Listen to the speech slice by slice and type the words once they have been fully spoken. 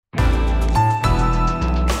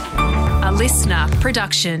listener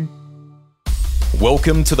production.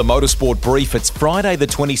 Welcome to the Motorsport Brief. It's Friday the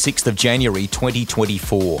 26th of January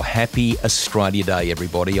 2024. Happy Australia Day,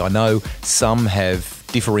 everybody. I know some have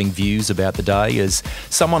differing views about the day. As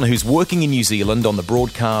someone who's working in New Zealand on the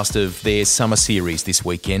broadcast of their summer series this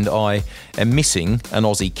weekend, I am missing an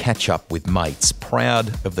Aussie catch-up with mates. Proud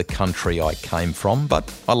of the country I came from,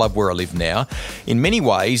 but I love where I live now. In many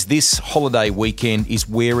ways, this holiday weekend is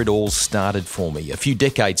where it all started for me. A few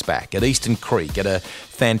decades back at Eastern Creek at a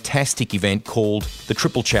fantastic event called the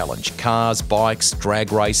Triple Challenge. Cars, bikes,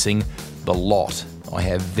 drag racing, the lot. I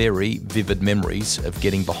have very vivid memories of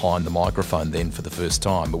getting behind the microphone then for the first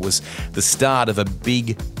time. It was the start of a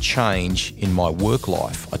big change in my work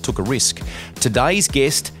life. I took a risk. Today's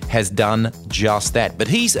guest has done just that, but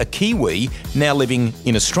he's a Kiwi now living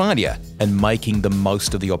in Australia and making the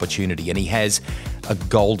most of the opportunity, and he has a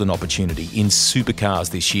golden opportunity in Supercars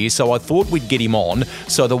this year, so I thought we'd get him on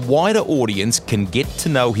so the wider audience can get to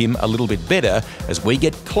know him a little bit better as we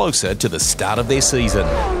get closer to the start of their season.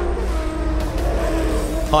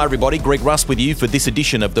 Hi everybody, Greg Rust with you for this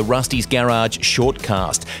edition of the Rusty's Garage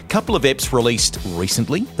Shortcast. Couple of eps released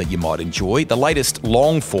recently that you might enjoy. The latest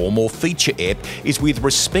long form or feature ep is with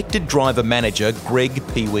respected driver manager Greg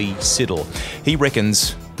Pee-wee Siddle. He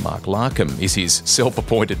reckons Mark Larkham is his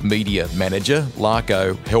self-appointed media manager.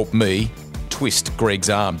 Larko helped me twist Greg's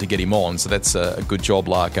arm to get him on, so that's a good job,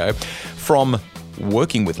 Larko. From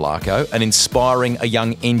working with Larko and inspiring a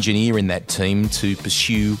young engineer in that team to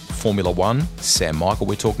pursue Formula One, Sam Michael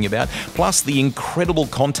we're talking about, plus the incredible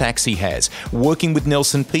contacts he has, working with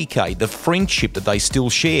Nelson Piquet, the friendship that they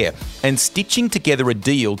still share, and stitching together a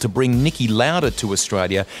deal to bring Niki Lauda to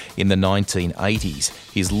Australia in the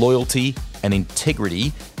 1980s. His loyalty and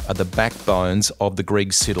integrity are the backbones of the Greg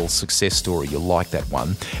Siddle success story. You'll like that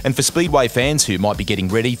one. And for Speedway fans who might be getting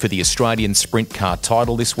ready for the Australian Sprint Car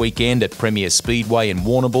title this weekend at Premier Speedway in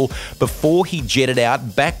Warrnambool, before he jetted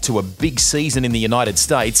out back to a big season in the United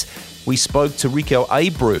States, we spoke to Rico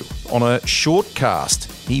Abreu on a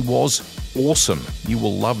shortcast. He was awesome. You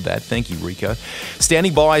will love that. Thank you, Rico.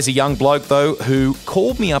 Standing by is a young bloke, though, who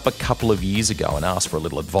called me up a couple of years ago and asked for a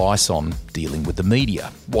little advice on dealing with the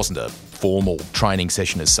media. It wasn't a formal training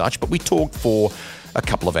session as such, but we talked for a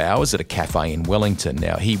couple of hours at a cafe in Wellington.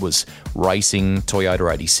 Now, he was racing Toyota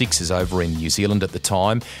 86s over in New Zealand at the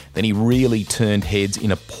time. Then he really turned heads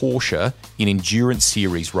in a Porsche in endurance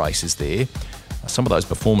series races there. Some of those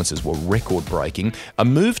performances were record-breaking. A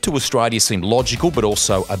move to Australia seemed logical, but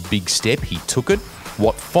also a big step. He took it.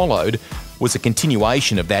 What followed was a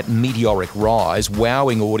continuation of that meteoric rise,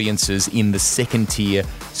 wowing audiences in the second-tier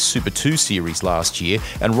Super 2 series last year.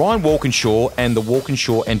 And Ryan Walkinshaw and the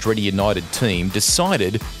Walkinshaw-Andretti United team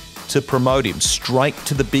decided to promote him straight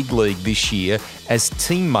to the big league this year as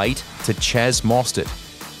teammate to Chaz Mostert.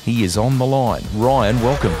 He is on the line. Ryan,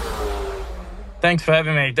 welcome. Thanks for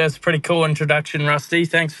having me. That's a pretty cool introduction, Rusty.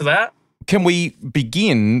 Thanks for that. Can we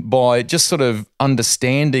begin by just sort of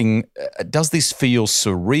understanding, does this feel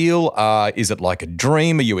surreal? Is it like a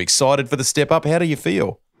dream? Are you excited for the step up? How do you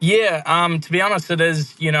feel? Yeah, to be honest, it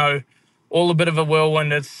is, all a bit of a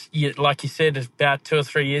whirlwind. It's, like you said, about 2 or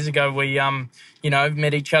 3 years ago, we,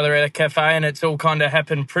 met each other at a cafe and it's all kind of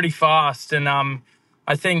happened pretty fast. And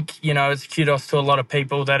I think, it's kudos to a lot of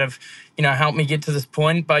people that have, helped me get to this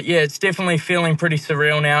point. But yeah, it's definitely feeling pretty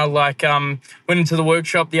surreal now. Like, went into the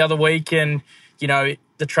workshop the other week and, the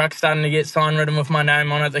truck's starting to get sign written with my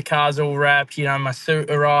name on it. The car's all wrapped, my suit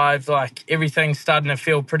arrived, like everything's starting to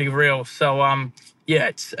feel pretty real. So, yeah,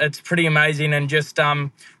 it's pretty amazing and just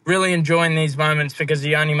really enjoying these moments because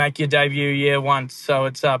you only make your debut once. So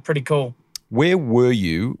it's pretty cool. Where were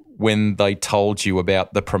you when they told you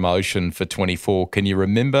about the promotion for 24? Can you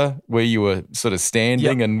remember where you were sort of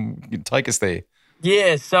standing? Yep. And take us there?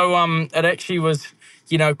 Yeah, so it actually was,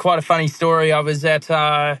 quite a funny story. I was at,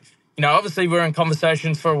 obviously we were in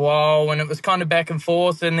conversations for a while and it was kind of back and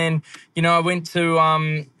forth. And then, I went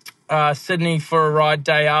to Sydney for a ride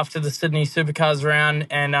day after the Sydney Supercars round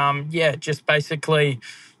and, just basically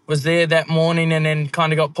was there that morning and then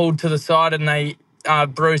kind of got pulled to the side and they,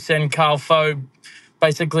 Bruce and Carl Foe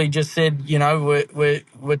basically just said,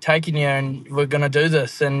 we're taking you and we're going to do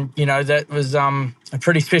this. And, that was a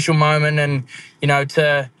pretty special moment. And,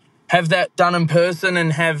 to have that done in person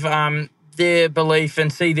and have their belief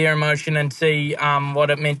and see their emotion and see what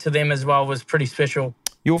it meant to them as well was pretty special.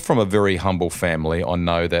 You're from a very humble family, I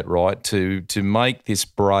know that, right? To make this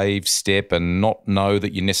brave step and not know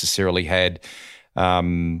that you necessarily had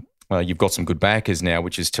you've got some good backers now,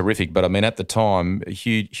 which is terrific. But I mean, at the time, a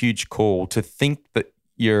huge call. To think that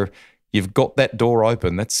you've got that door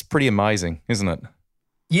open, that's pretty amazing, isn't it?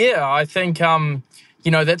 Yeah, I think,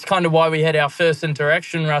 that's kind of why we had our first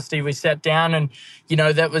interaction, Rusty. We sat down and,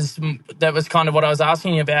 that was kind of what I was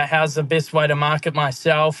asking you about. How's the best way to market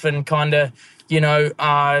myself and kind of, be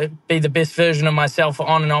the best version of myself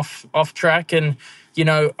on and off track. And,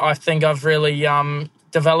 I think I've really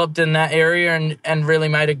developed in that area and really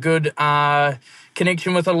made a good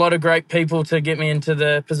connection with a lot of great people to get me into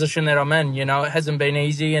the position that I'm in. It hasn't been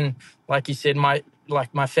easy. And like you said, my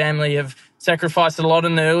family have sacrificed a lot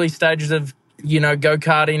in the early stages of,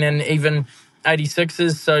 go-karting and even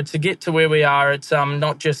 86s. So to get to where we are, it's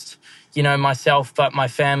not just, myself, but my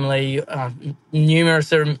family,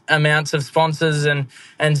 numerous amounts of sponsors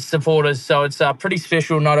and supporters. So it's pretty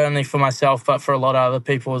special, not only for myself, but for a lot of other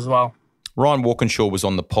people as well. Ryan Walkinshaw was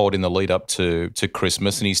on the pod in the lead up to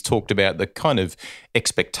Christmas, and he's talked about the kind of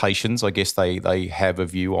expectations, I guess, they have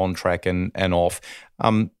of you on track and off.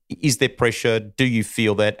 Is there pressure? Do you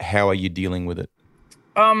feel that? How are you dealing with it?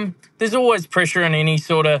 There's always pressure in any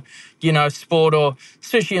sort of, sport, or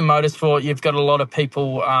especially in motorsport. You've got a lot of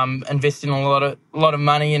people investing a lot of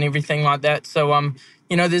money and everything like that. So,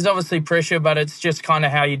 there's obviously pressure, but it's just kind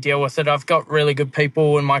of how you deal with it. I've got really good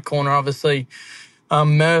people in my corner, obviously.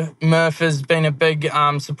 Murph has been a big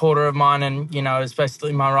supporter of mine, and is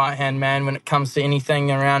basically my right hand man when it comes to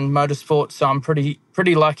anything around motorsport. So I'm pretty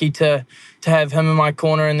lucky to have him in my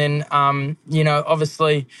corner. And then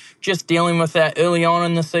obviously just dealing with that early on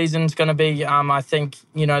in the season is going to be I think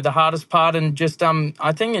the hardest part, and just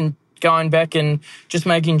I think in going back and just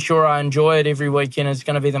making sure I enjoy it every weekend is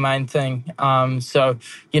going to be the main thing. So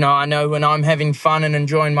I know when I'm having fun and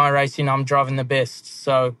enjoying my racing, I'm driving the best.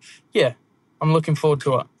 So yeah, I'm looking forward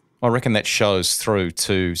to it. I reckon that shows through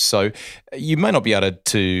too. So you may not be able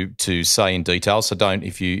to say in detail, so don't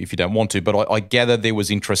if you don't want to, but I gather there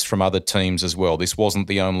was interest from other teams as well. This wasn't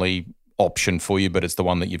the only option for you, but it's the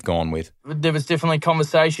one that you've gone with. There was definitely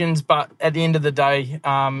conversations, but at the end of the day,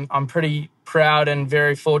 I'm pretty proud and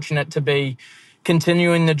very fortunate to be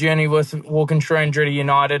continuing the journey with Walkinshaw Andretti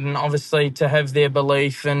United, and obviously to have their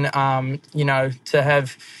belief and, to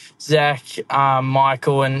have Zach,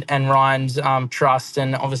 Michael and Ryan's trust,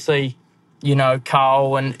 and obviously,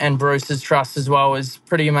 Carl and Bruce's trust as well is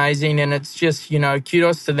pretty amazing. And it's just,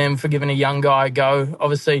 kudos to them for giving a young guy a go.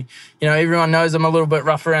 Obviously, everyone knows I'm a little bit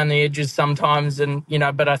rough around the edges sometimes, and,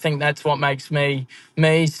 but I think that's what makes me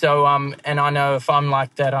me. So, and I know if I'm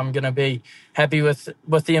like that, I'm going to be happy with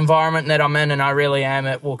the environment that I'm in, and I really am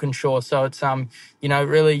at Walkinshaw. So it's,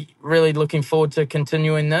 really, really looking forward to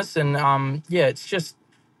continuing this. And, it's just,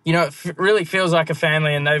 it really feels like a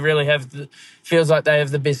family, and they really feels like they have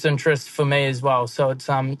the best interest for me as well. So it's,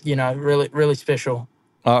 really, really special.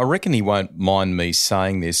 I reckon he won't mind me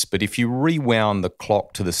saying this, but if you rewound the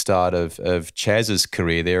clock to the start of Chaz's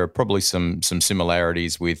career, there are probably some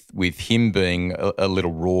similarities with him being a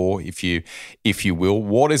little raw, if you will.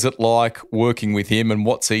 What is it like working with him, and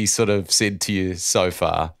what's he sort of said to you so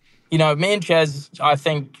far? Me and Chaz, I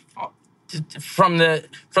think from the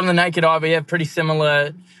naked eye, we have pretty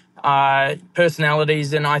similar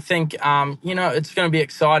personalities, and I think it's going to be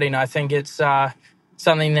exciting. I think it's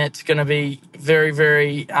something that's going to be very,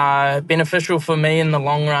 very beneficial for me in the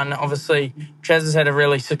long run. Obviously, Chaz has had a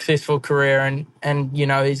really successful career, and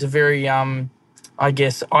he's a very I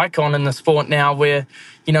guess icon in the sport now, where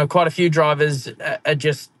quite a few drivers are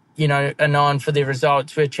just are known for their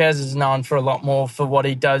results, where Chaz is known for a lot more for what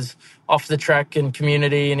he does off the track and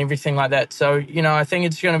community and everything like that. So, I think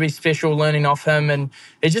it's going to be special learning off him, and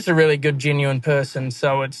he's just a really good, genuine person.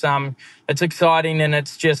 So it's exciting, and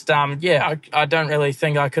it's just, I don't really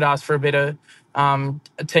think I could ask for a better a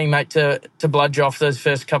teammate to bludge off those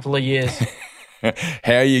first couple of years.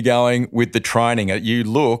 How are you going with the training? You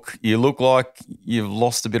look like you've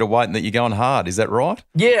lost a bit of weight and that you're going hard. Is that right?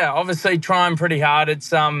 Yeah, obviously trying pretty hard. It's,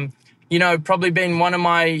 probably been one of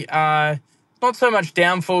my, not so much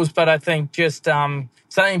downfalls, but I think just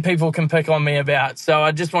something people can pick on me about. So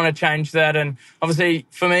I just want to change that. And obviously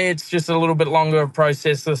for me, it's just a little bit longer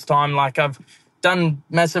process this time. Like I've done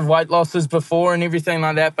massive weight losses before and everything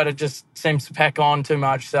like that, but it just seems to pack on too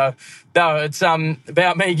much. So no, it's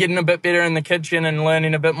about me getting a bit better in the kitchen and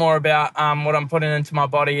learning a bit more about what I'm putting into my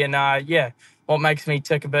body, and what makes me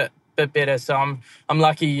tick a bit better. So I'm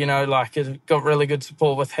lucky, I've got really good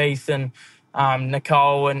support with Heath and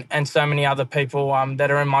Nicole and so many other people that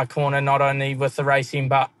are in my corner, not only with the racing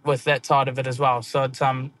but with that side of it as well. So it's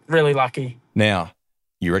really lucky. Now,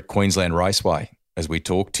 you're at Queensland Raceway as we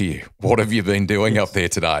talk to you. What have you been doing up there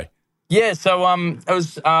today? Yeah, so I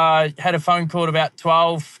was had a phone call at about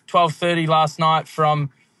 12:30 last night from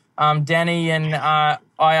Danny and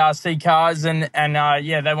IRC Cars, and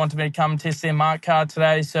they wanted me to come test their mark car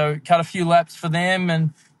today. So cut a few laps for them,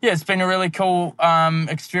 and yeah, it's been a really cool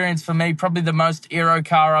experience for me. Probably the most aero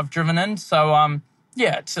car I've driven in. So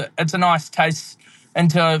yeah, it's a nice taste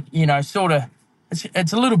into, sort of.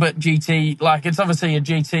 It's a little bit GT, like it's obviously a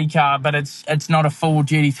GT car, but it's not a full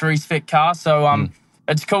GT3 spec car. So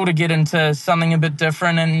it's cool to get into something a bit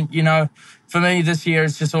different. And for me this year,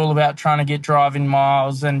 it's just all about trying to get driving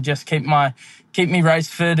miles and just keep me race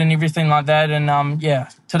fit and everything like that. And yeah,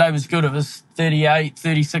 today was good. It was 38,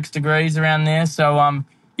 36 degrees around there. So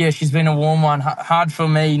yeah, she's been a warm one. Hard for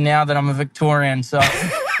me now that I'm a Victorian. So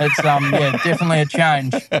it's yeah, definitely a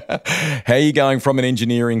change. How are you going from an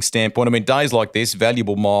engineering standpoint? I mean, days like this,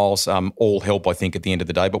 valuable miles, all help, I think, at the end of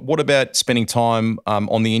the day. But what about spending time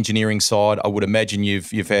on the engineering side? I would imagine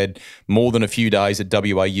you've had more than a few days at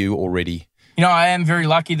WAU already. I am very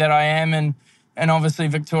lucky that I am, and obviously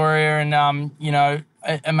Victoria, and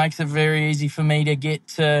it makes it very easy for me to get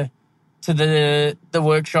to the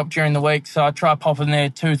workshop during the week. So I try to pop in there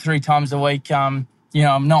 2-3 times a week. I'm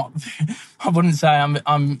not, I wouldn't say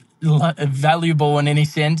I'm valuable in any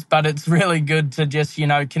sense, but it's really good to just,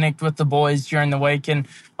 connect with the boys during the week, and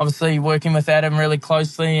obviously working with Adam really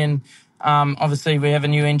closely. And obviously we have a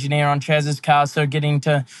new engineer on Chaz's car, so getting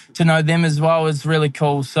to know them as well is really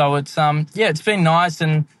cool. So it's, yeah, it's been nice,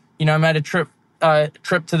 and, made a trip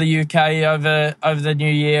to the UK over the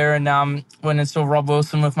new year, and when I saw Rob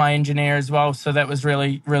Wilson with my engineer as well. So that was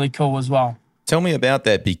really, really cool as well. Tell me about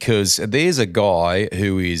that, because there's a guy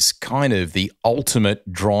who is kind of the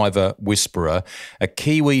ultimate driver whisperer, a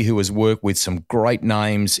Kiwi who has worked with some great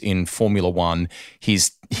names in Formula One.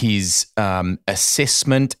 His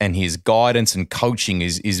assessment and his guidance and coaching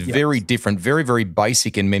is yes, very different, very, very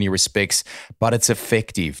basic in many respects, but it's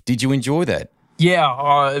effective. Did you enjoy that?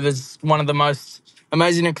 Yeah, it was one of the most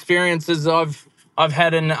amazing experiences I've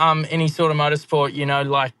had in any sort of motorsport.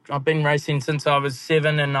 Like I've been racing since I was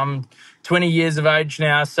 7, and I'm 20 years of age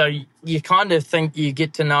now. So you kind of think you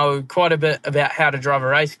get to know quite a bit about how to drive a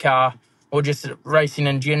race car, or just racing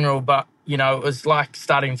in general. But it was like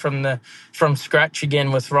starting from scratch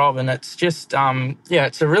again with Rob, and it's just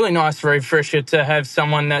it's a really nice refresher to have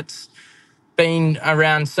someone that's been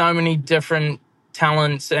around so many different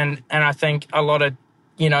talents, and I think a lot of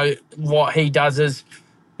what he does is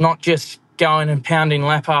not just going and pounding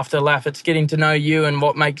lap after lap. It's getting to know you and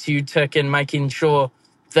what makes you tick, and making sure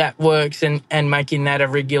that works, and making that a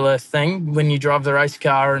regular thing when you drive the race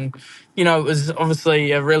car. And it was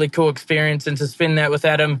obviously a really cool experience, and to spend that with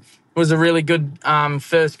Adam was a really good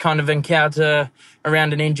first kind of encounter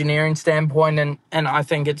around an engineering standpoint, and I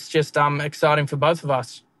think it's just exciting for both of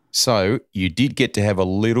us. So you did get to have a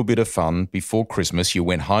little bit of fun before Christmas. You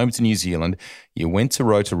went home to New Zealand. You went to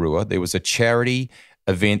Rotorua. There was a charity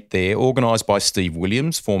event there organised by Steve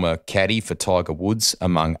Williams, former caddy for Tiger Woods,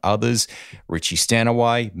 among others. Richie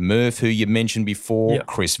Stanaway, Murph, who you mentioned before, yeah,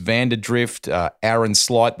 Chris Vanderdrift, Aaron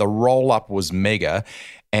Slight. The roll-up was mega.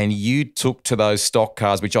 And you took to those stock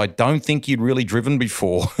cars, which I don't think you'd really driven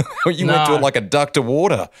before. You went to it like a duck to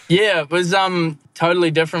water. Yeah, it was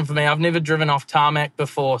totally different for me. I've never driven off tarmac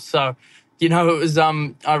before. So, it was,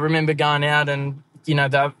 I remember going out, and,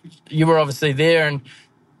 you were obviously there, and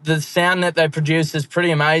the sound that they produce is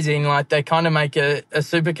pretty amazing. Like, they kind of make a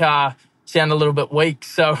supercar sound a little bit weak.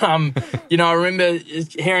 So, I remember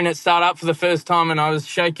hearing it start up for the first time, and I was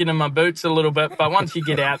shaking in my boots a little bit. But once you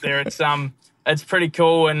get out there, it's pretty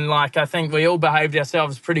cool, and like I think we all behaved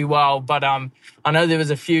ourselves pretty well. But I know there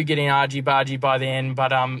was a few getting argy-bargy by the end.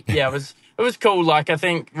 But yeah, it was cool. Like I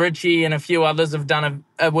think Richie and a few others have done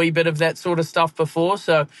a wee bit of that sort of stuff before,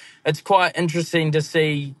 so it's quite interesting to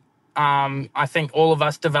see. I think all of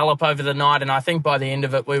us develop over the night, and I think by the end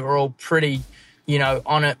of it, we were all pretty,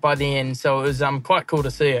 on it by the end. So it was quite cool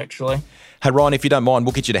to see, actually. Hey, Ryan, if you don't mind,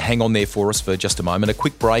 we'll get you to hang on there for us for just a moment. A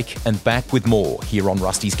quick break and back with more here on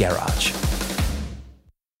Rusty's Garage.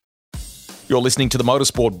 You're listening to the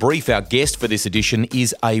Motorsport Brief. Our guest for this edition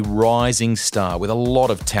is a rising star with a lot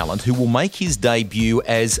of talent who will make his debut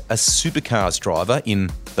as a Supercars driver in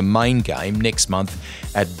the main game next month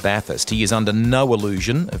at Bathurst. He is under no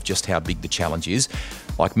illusion of just how big the challenge is.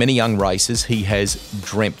 Like many young racers, he has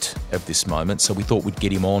dreamt of this moment, so we thought we'd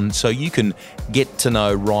get him on so you can get to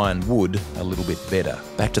know Ryan Wood a little bit better.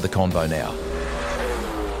 Back to the convo now.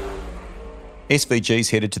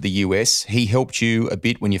 SVG's headed to the US. He helped you a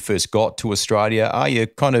bit when you first got to Australia. Are you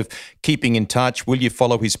kind of keeping in touch? Will you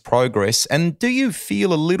follow his progress? And do you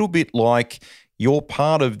feel a little bit like you're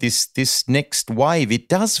part of this next wave? It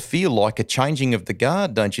does feel like a changing of the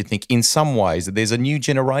guard, don't you think, in some ways? There's a new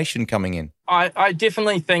generation coming in. I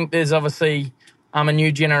definitely think there's obviously a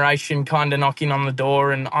new generation kind of knocking on the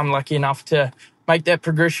door, and I'm lucky enough to make that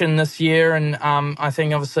progression this year. And I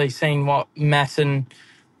think obviously seeing what Matt and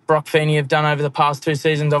Brock Feeney have done over the past 2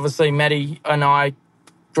 seasons. Obviously, Matty and I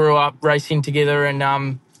grew up racing together,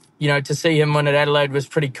 and to see him win at Adelaide was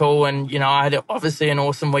pretty cool. And I had obviously an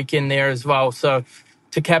awesome weekend there as well. So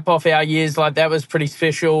to cap off our years like that was pretty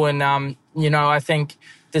special. And I think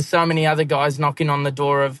there's so many other guys knocking on the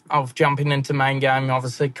door of jumping into main game.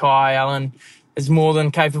 Obviously, Kai Allen is more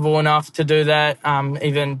than capable enough to do that.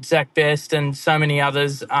 Even Zach Best and so many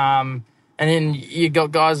others. And then you got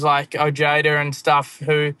guys like Ojeda and stuff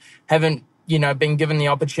who haven't, been given the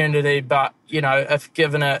opportunity, but, if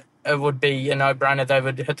given it, it would be a no-brainer. They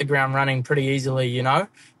would hit the ground running pretty easily,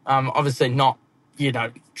 Obviously not,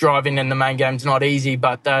 driving in the main game's not easy,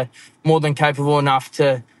 but they're more than capable enough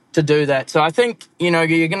to do that. So I think, you're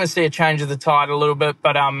going to see a change of the tide a little bit,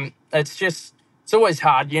 but it's always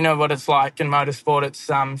hard. You know what it's like in motorsport. It's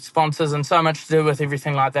sponsors and so much to do with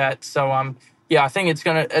everything like that. So, I think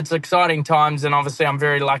it's exciting times, and obviously I'm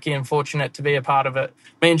very lucky and fortunate to be a part of it.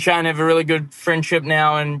 Me and Shane have a really good friendship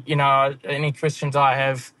now, and, any questions I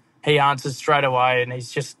have, he answers straight away, and he's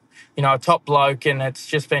just, a top bloke, and it's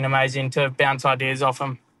just been amazing to bounce ideas off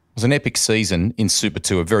him. It was an epic season in Super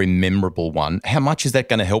 2, a very memorable one. How much is that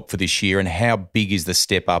going to help for this year, and how big is the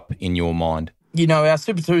step up in your mind? Our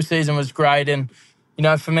Super 2 season was great, and,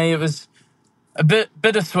 for me it was a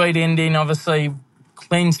bittersweet ending, obviously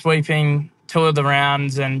clean sweeping 2 of the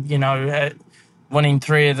rounds and, winning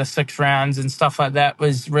 3 of the 6 rounds and stuff like that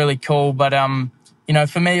was really cool. But,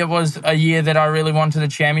 for me, it was a year that I really wanted a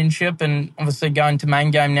championship, and obviously going to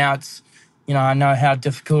main game now, it's, I know how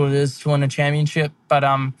difficult it is to win a championship, but,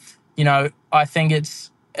 I think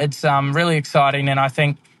it's really exciting. And I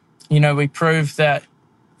think, we proved that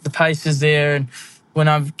the pace is there, and when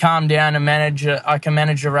I've calmed down and I can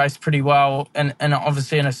manage a race pretty well, and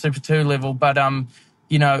obviously in a Super 2 level. But,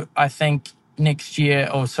 I think this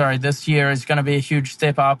year is going to be a huge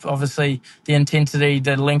step up. Obviously, the intensity,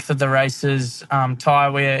 the length of the races,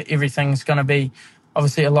 tyre wear, everything's going to be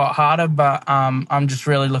obviously a lot harder. But I'm just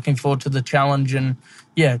really looking forward to the challenge, and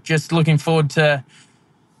just looking forward to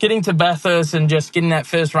getting to Bathurst and just getting that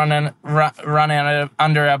first run out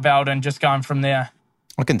under our belt and just going from there.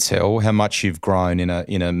 I can tell how much you've grown in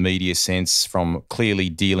a media sense from clearly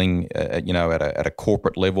dealing, at a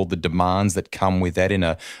corporate level, the demands that come with that in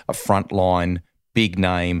a frontline big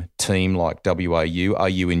name team like WAU. Are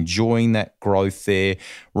you enjoying that growth there?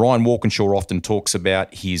 Ryan Walkinshaw often talks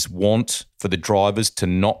about his want for the drivers to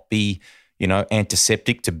not be,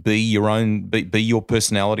 antiseptic, to be your own, be your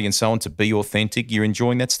personality and so on, to be authentic. You're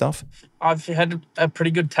enjoying that stuff? I've had a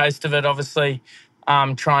pretty good taste of it, obviously,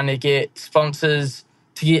 trying to get sponsors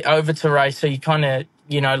to get over to race, so you kind of,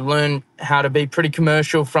 learn how to be pretty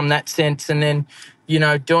commercial from that sense. And then,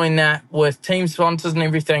 doing that with team sponsors and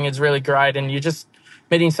everything is really great. And you're just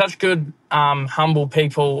meeting such good, humble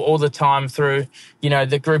people all the time through,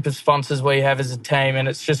 the group of sponsors we have as a team. And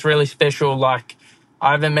it's just really special. Like,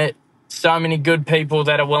 I haven't met so many good people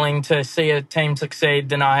that are willing to see a team succeed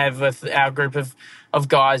than I have with our group of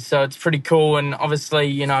guys. So it's pretty cool. And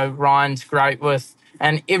obviously, Ryan's great with,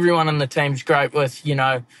 and everyone on the team's great with,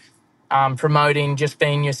 promoting just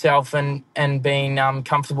being yourself and being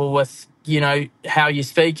comfortable with, how you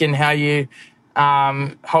speak and how you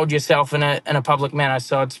hold yourself in a public manner.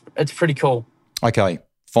 So it's pretty cool. Okay,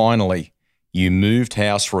 finally, you moved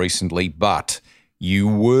house recently, but you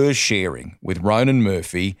were sharing with Ronan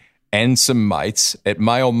Murphy and some mates. It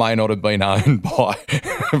may or may not have been owned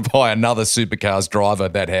by another Supercars driver,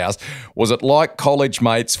 that house. Was it like college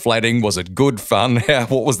mates flatting? Was it good fun?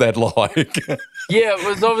 What was that like? Yeah, it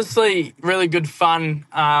was obviously really good fun.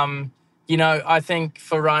 I think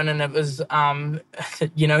for Ronan it was,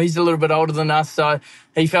 he's a little bit older than us, so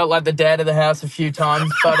he felt like the dad of the house a few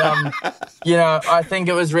times. But, I think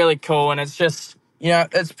it was really cool, and it's just,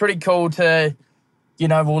 it's pretty cool to,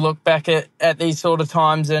 we'll look back at these sort of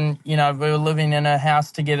times, and, we were living in a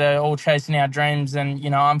house together, all chasing our dreams. And,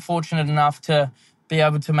 I'm fortunate enough to be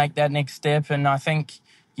able to make that next step. And I think,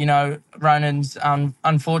 Ronan's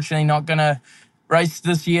unfortunately not going to race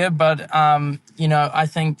this year, but, I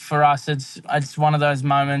think for us, it's one of those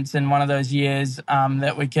moments and one of those years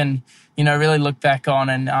that we can, really look back on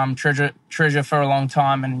and treasure for a long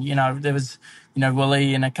time. And, there was,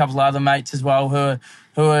 Willie and a couple of other mates as well who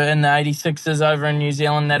are in the 86s over in New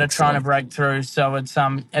Zealand that are trying to break through. So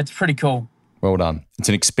it's pretty cool. Well done. It's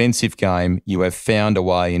an expensive game. You have found a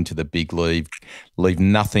way into the big league. Leave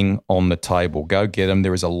nothing on the table. Go get them.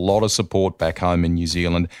 There is a lot of support back home in New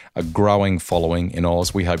Zealand, a growing following in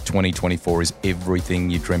Oz. We hope 2024 is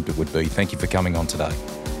everything you dreamt it would be. Thank you for coming on today.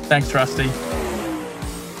 Thanks, Rusty.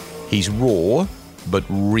 He's raw, but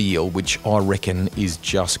real, which I reckon is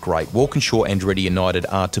just great. Walkinshaw Andretti United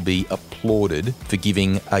are to be applauded for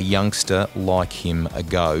giving a youngster like him a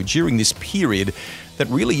go during this period that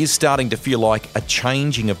really is starting to feel like a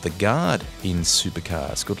changing of the guard in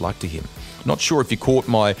supercars. Good luck to him. Not sure if you caught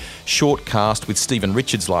my short cast with Stephen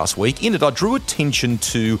Richards last week. In it, I drew attention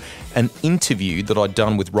to an interview that I'd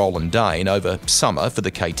done with Roland Dane over summer for the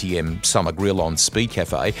KTM Summer Grill on Speed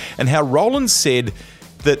Cafe, and how Roland said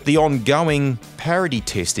that the ongoing parity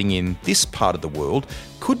testing in this part of the world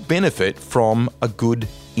could benefit from a good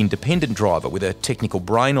independent driver with a technical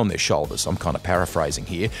brain on their shoulders. I'm kind of paraphrasing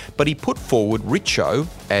here, but he put forward Richo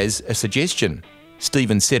as a suggestion.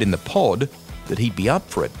 Stephen said in the pod that he'd be up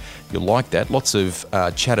for it. You'll like that. Lots of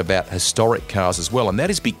chat about historic cars as well, and that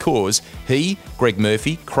is because he, Greg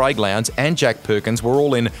Murphy, Craig Lowndes and Jack Perkins were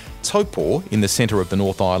all in Taupo in the centre of the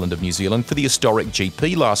North Island of New Zealand for the historic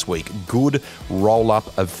GP last week. Good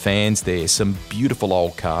roll-up of fans there, some beautiful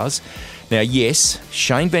old cars. Now, yes,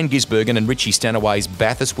 Shane Van Gisbergen and Richie Stanaway's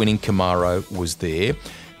Bathurst-winning Camaro was there.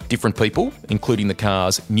 Different people, including the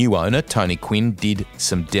car's new owner, Tony Quinn, did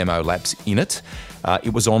some demo laps in it.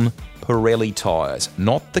 It was on Pirelli tyres,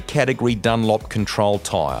 not the category Dunlop Control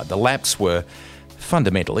tyre. The laps were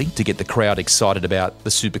fundamentally to get the crowd excited about the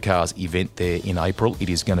Supercars event there in April. It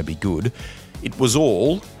is going to be good. It was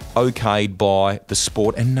all okayed by the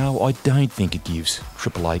sport, and no, I don't think it gives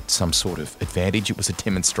Triple Eight some sort of advantage. It was a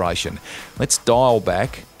demonstration. Let's dial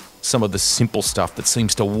back some of the simple stuff that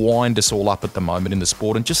seems to wind us all up at the moment in the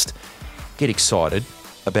sport and just get excited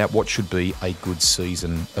about what should be a good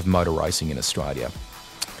season of motor racing in Australia.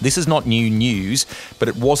 This is not new news, but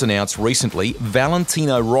it was announced recently.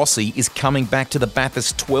 Valentino Rossi is coming back to the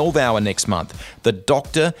Bathurst 12-hour next month. The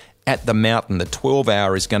Doctor at the Mountain, the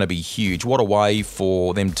 12-hour is going to be huge. What a way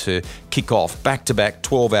for them to kick off back-to-back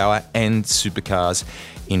 12-hour and Supercars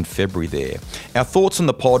in February there. Our thoughts on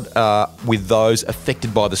the pod are with those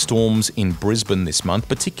affected by the storms in Brisbane this month,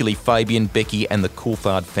 particularly Fabian, Becky and the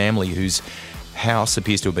Coulthard family, whose house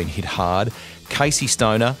appears to have been hit hard. Casey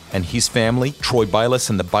Stoner and his family, Troy Bayliss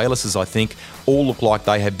and the Baylisses, I think, all look like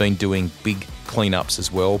they have been doing big cleanups as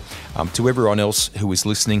well. To everyone else who is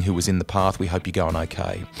listening, who was in the path, we hope you're going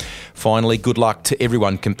okay. Finally, good luck to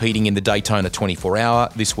everyone competing in the Daytona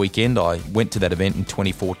 24-hour this weekend. I went to that event in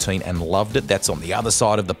 2014 and loved it. That's on the other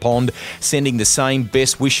side of the pond, sending the same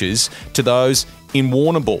best wishes to those in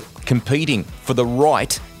Warrnambool competing for the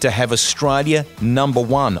right to have Australia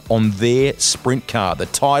 #1 on their sprint car. The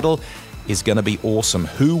title is going to be awesome.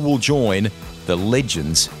 Who will join the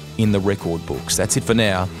legends in the record books? That's it for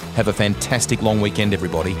now. Have a fantastic long weekend,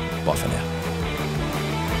 everybody. Bye for now.